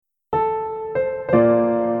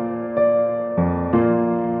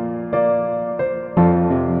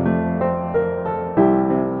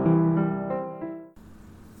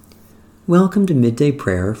Welcome to Midday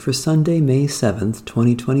Prayer for Sunday, May 7th,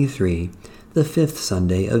 2023, the fifth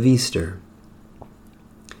Sunday of Easter.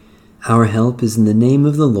 Our help is in the name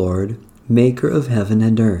of the Lord, Maker of heaven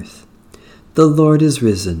and earth. The Lord is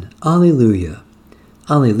risen. Alleluia.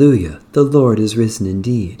 Alleluia. The Lord is risen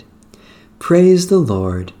indeed. Praise the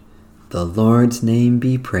Lord. The Lord's name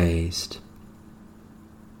be praised.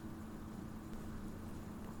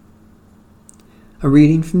 A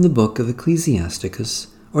reading from the book of Ecclesiasticus,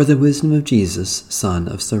 or the wisdom of Jesus, son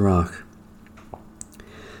of Sirach.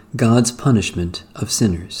 God's punishment of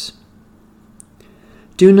sinners.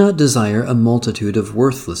 Do not desire a multitude of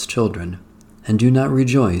worthless children, and do not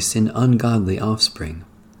rejoice in ungodly offspring.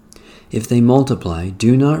 If they multiply,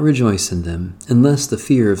 do not rejoice in them, unless the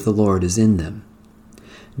fear of the Lord is in them.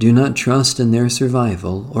 Do not trust in their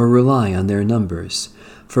survival or rely on their numbers,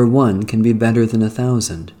 for one can be better than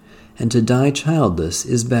 1,000, and to die childless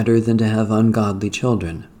is better than to have ungodly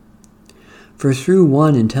children. For through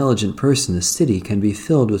one intelligent person a city can be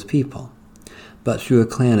filled with people, but through a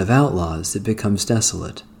clan of outlaws it becomes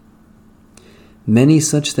desolate. Many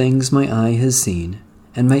such things my eye has seen,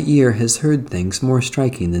 and my ear has heard things more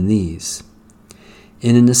striking than these.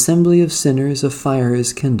 In an assembly of sinners a fire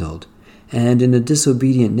is kindled, and in a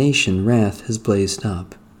disobedient nation wrath has blazed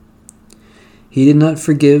up. He did not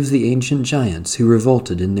forgive the ancient giants who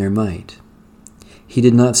revolted in their might. He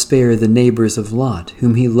did not spare the neighbors of Lot,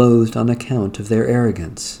 whom he loathed on account of their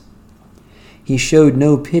arrogance. He showed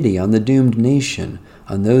no pity on the doomed nation,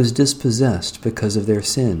 on those dispossessed because of their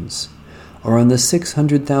sins, or on the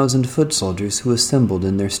 600,000 foot soldiers who assembled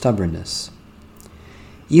in their stubbornness.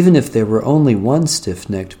 Even if there were only one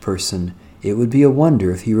stiff-necked person, it would be a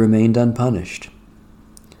wonder if he remained unpunished.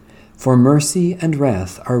 For mercy and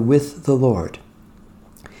wrath are with the Lord.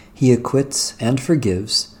 He acquits and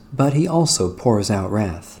forgives, but he also pours out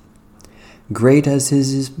wrath. Great as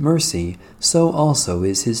is his mercy, so also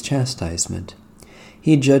is his chastisement.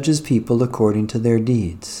 He judges people according to their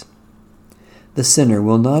deeds. The sinner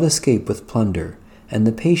will not escape with plunder, and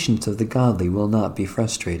the patience of the godly will not be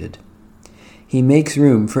frustrated. He makes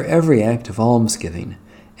room for every act of almsgiving,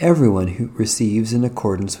 everyone who receives in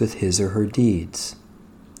accordance with his or her deeds.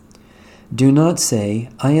 Do not say,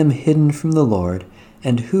 I am hidden from the Lord,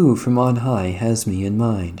 and who from on high has me in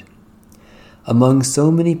mind? Among so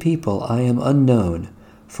many people I am unknown,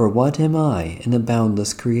 for what am I in a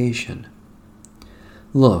boundless creation?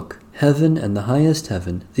 Look, heaven and the highest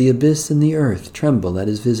heaven, the abyss and the earth tremble at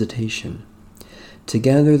his visitation.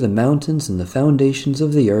 Together the mountains and the foundations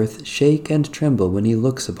of the earth shake and tremble when he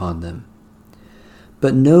looks upon them.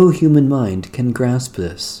 But no human mind can grasp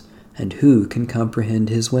this, and who can comprehend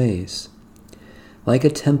his ways? Like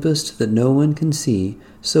a tempest that no one can see,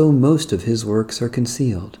 so most of his works are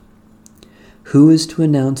concealed. Who is to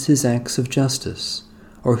announce his acts of justice,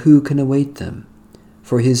 or who can await them?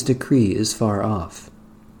 For his decree is far off.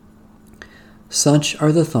 Such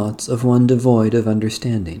are the thoughts of one devoid of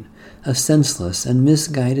understanding. A senseless and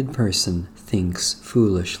misguided person thinks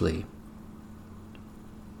foolishly.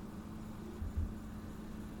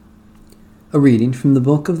 A reading from the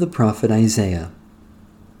book of the prophet Isaiah.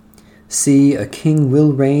 See, a king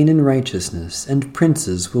will reign in righteousness, and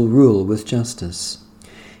princes will rule with justice.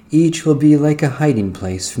 Each will be like a hiding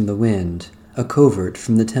place from the wind, a covert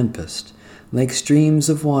from the tempest, like streams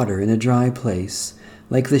of water in a dry place,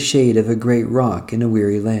 like the shade of a great rock in a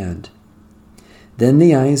weary land. Then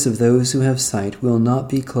the eyes of those who have sight will not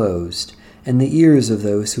be closed, and the ears of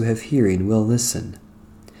those who have hearing will listen.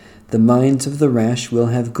 The minds of the rash will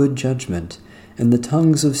have good judgment, and the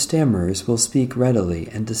tongues of stammerers will speak readily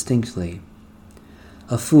and distinctly.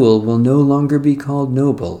 A fool will no longer be called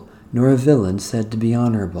noble, nor a villain said to be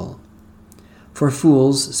honorable. For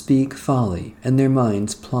fools speak folly, and their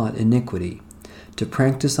minds plot iniquity, to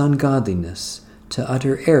practice ungodliness, to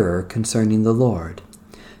utter error concerning the Lord,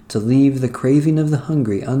 to leave the craving of the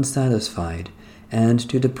hungry unsatisfied, and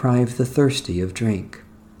to deprive the thirsty of drink.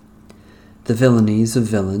 The villainies of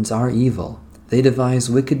villains are evil. They devise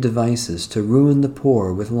wicked devices to ruin the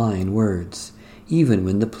poor with lying words, even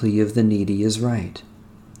when the plea of the needy is right.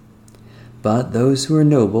 But those who are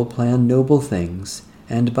noble plan noble things,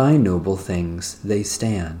 and by noble things they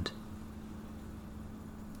stand.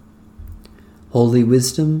 Holy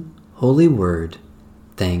wisdom, holy word,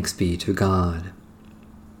 thanks be to God.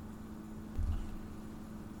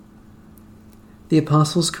 The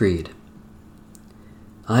Apostles' Creed.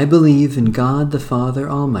 I believe in God the Father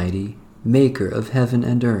Almighty, Maker of heaven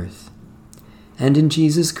and earth, and in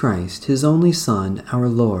Jesus Christ, his only Son, our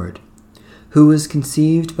Lord, who was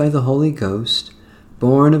conceived by the Holy Ghost,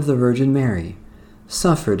 born of the Virgin Mary,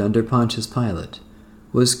 suffered under Pontius Pilate,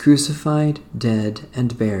 was crucified, dead,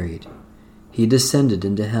 and buried. he descended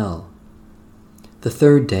into hell. The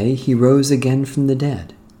third day he rose again from the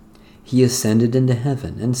dead. He ascended into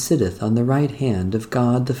heaven, and sitteth on the right hand of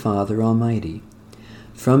God the Father Almighty.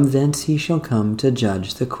 From thence he shall come to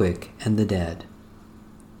judge the quick and the dead.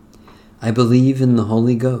 I believe in the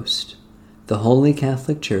Holy Ghost, the Holy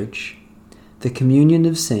Catholic Church, the communion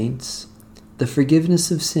of saints, the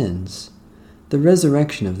forgiveness of sins, the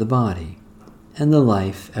resurrection of the body, and the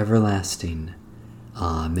life everlasting.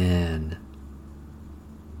 Amen.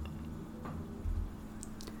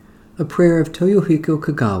 A prayer of Toyohiko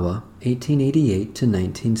Kagawa, 1888 to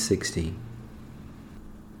 1960.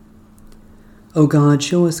 O God,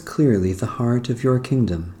 show us clearly the heart of your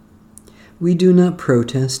kingdom. We do not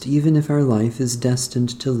protest even if our life is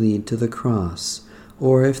destined to lead to the cross,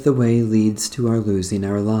 or if the way leads to our losing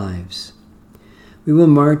our lives. We will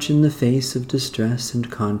march in the face of distress and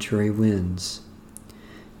contrary winds.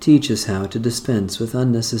 Teach us how to dispense with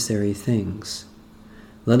unnecessary things.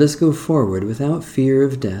 Let us go forward without fear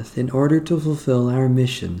of death in order to fulfill our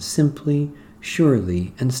mission simply,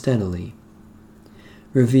 surely, and steadily.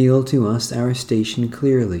 Reveal to us our station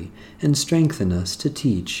clearly, and strengthen us to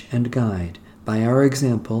teach and guide, by our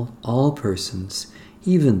example, all persons,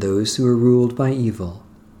 even those who are ruled by evil.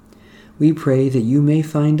 We pray that you may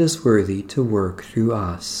find us worthy to work through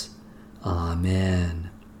us.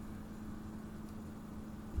 Amen.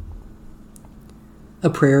 A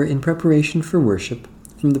prayer in preparation for worship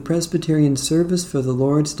from the Presbyterian Service for the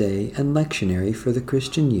Lord's Day and Lectionary for the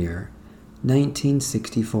Christian Year,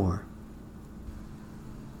 1964.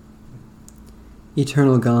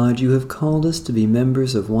 Eternal God, you have called us to be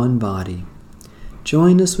members of one body.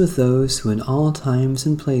 Join us with those who in all times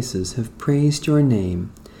and places have praised your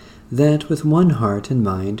name, that with one heart and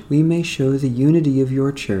mind we may show the unity of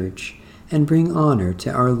your church and bring honor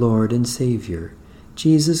to our Lord and Savior,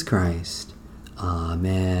 Jesus Christ.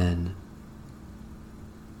 Amen.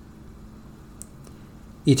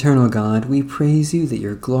 Eternal God, we praise you that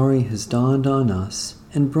your glory has dawned on us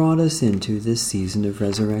and brought us into this season of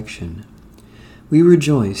resurrection. We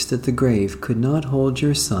rejoice that the grave could not hold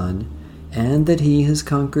your Son, and that he has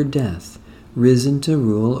conquered death, risen to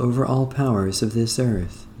rule over all powers of this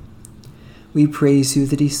earth. We praise you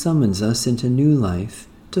that he summons us into new life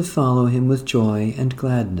to follow him with joy and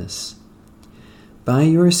gladness. By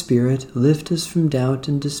your Spirit, lift us from doubt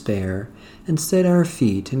and despair, and set our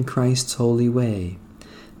feet in Christ's holy way,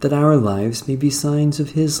 that our lives may be signs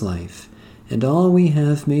of his life, and all we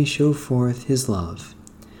have may show forth his love.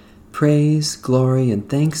 Praise, glory, and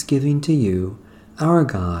thanksgiving to you, our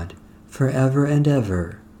God, forever and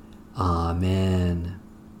ever. Amen.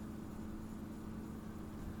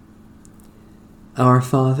 Our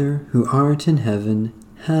Father, who art in heaven,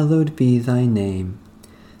 hallowed be thy name.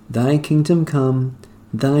 Thy kingdom come,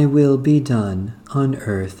 thy will be done, on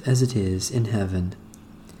earth as it is in heaven.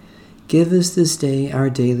 Give us this day our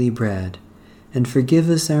daily bread, and forgive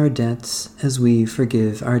us our debts as we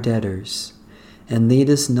forgive our debtors. And lead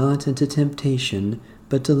us not into temptation,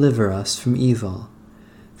 but deliver us from evil.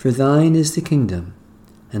 For thine is the kingdom,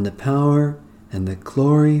 and the power, and the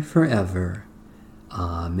glory forever.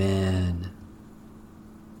 Amen.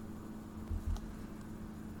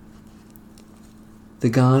 The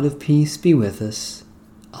God of peace be with us.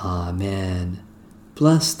 Amen.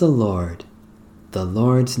 Bless the Lord. The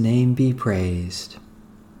Lord's name be praised.